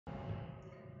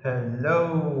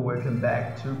Hello, welcome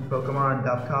back to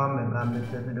Pokemonerdotcom and I'm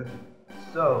Mr.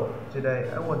 So today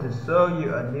I want to show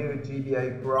you a new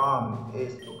GBA Rom.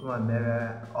 It's Pokemon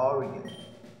Mega Origin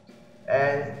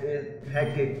and it's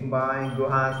hacked by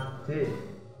Gohan's team,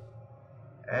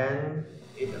 and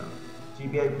it's a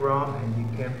GBA Rom and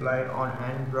you can play on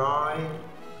Android,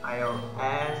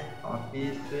 iOS or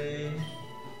PC,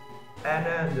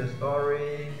 and the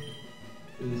story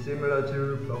is similar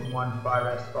to Pokemon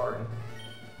Fire story.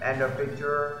 And the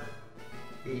picture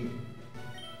is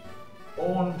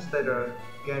own status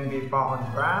can be found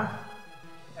on graph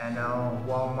and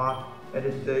Walmart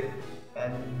edited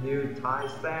and new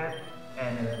tileset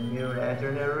and a new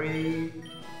legendary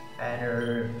and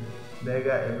a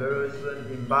mega evolution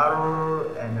in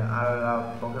battle and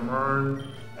Alola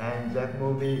Pokemon, and that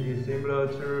movie is similar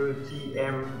to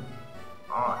TM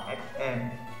or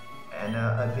XM and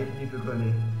a bit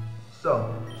difficulty.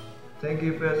 So thank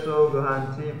you Peso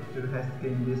Gohan team to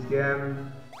hacking this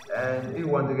game, and if you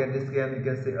want to get this game you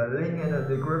can see a link in the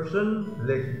description.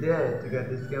 Click there to get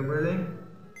this game really.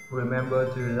 Remember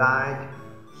to like,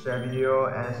 share video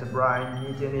and subscribe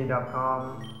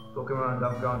Legendaries.com,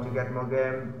 Pokemonerdotcom to get more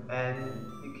game, and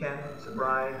you can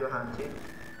subscribe Gohan team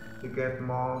to get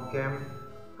more game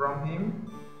from him.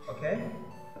 Okay,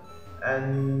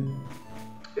 and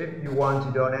if you want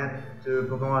to donate to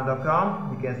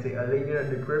Pokemonerdotcom, you can see a link in the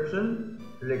description.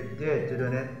 Click there to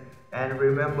donate, and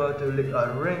remember to click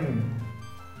a ring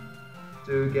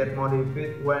to get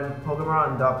notified when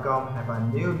Pokemonerdotcom have a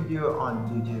new video on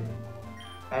YouTube.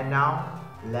 And now,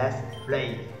 let's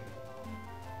play.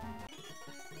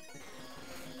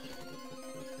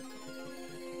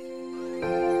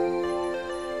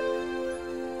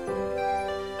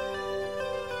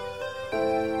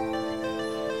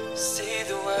 Say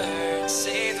the word,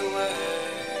 say the word.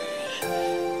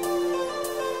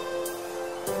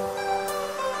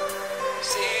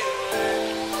 Say the word,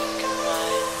 come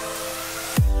on.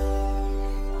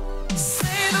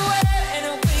 Say the word and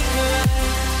we can run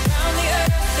around the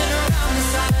earth and around the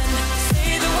sun.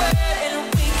 Say the word and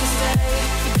we can stay.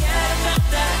 Forget about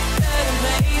that better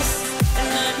place. And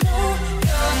I know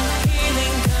you're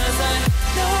healing, 'cause I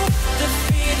know the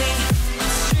feeling. The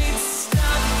streets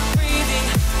stop breathing.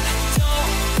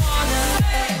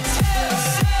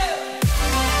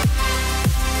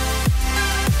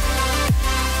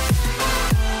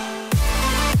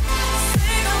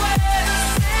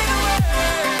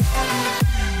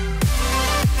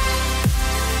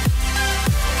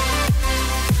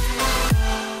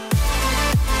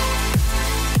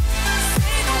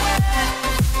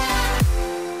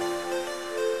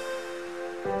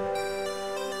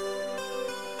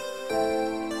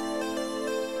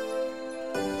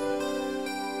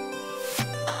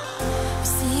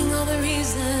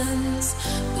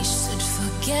 We should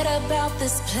forget about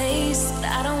this place, but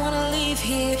I don't wanna leave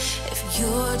here if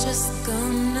you're just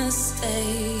gonna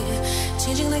stay.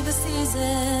 Changing like the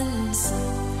seasons,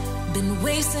 been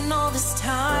wasting all this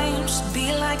time. Should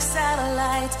be like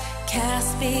satellites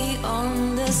cast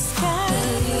beyond the sky.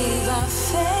 Believe our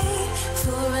fate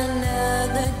for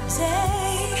another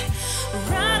day.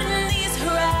 Riding these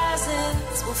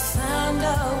horizons, we'll find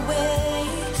our way.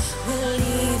 We'll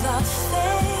leave our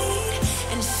fate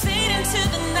and fade into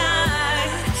the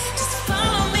night. Just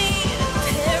follow me to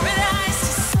paradise.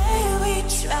 Just say we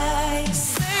tried.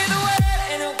 Say the word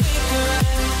and we can run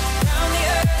around the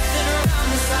earth and around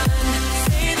the sun.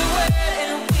 Say the word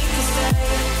and we can stay.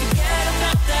 Forget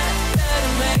about that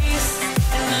better race.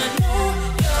 And I know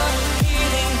you're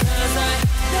healing, 'cause I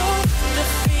know the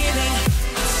feeling.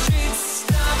 The streets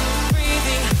stop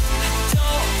breathing. I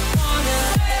don't wanna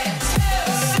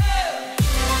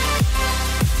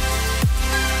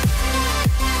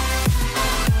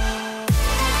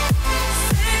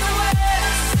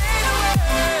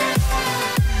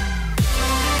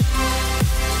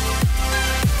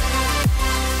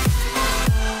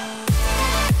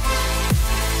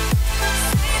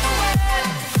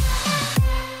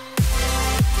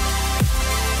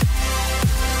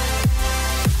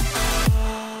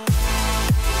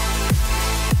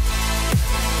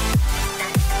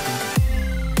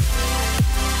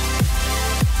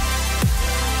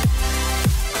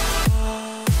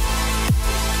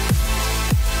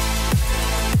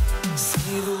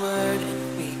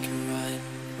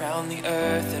the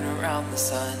earth and around the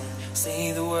sun.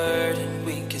 Say the word and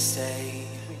we can stay.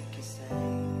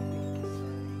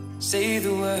 Say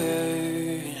the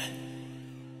word.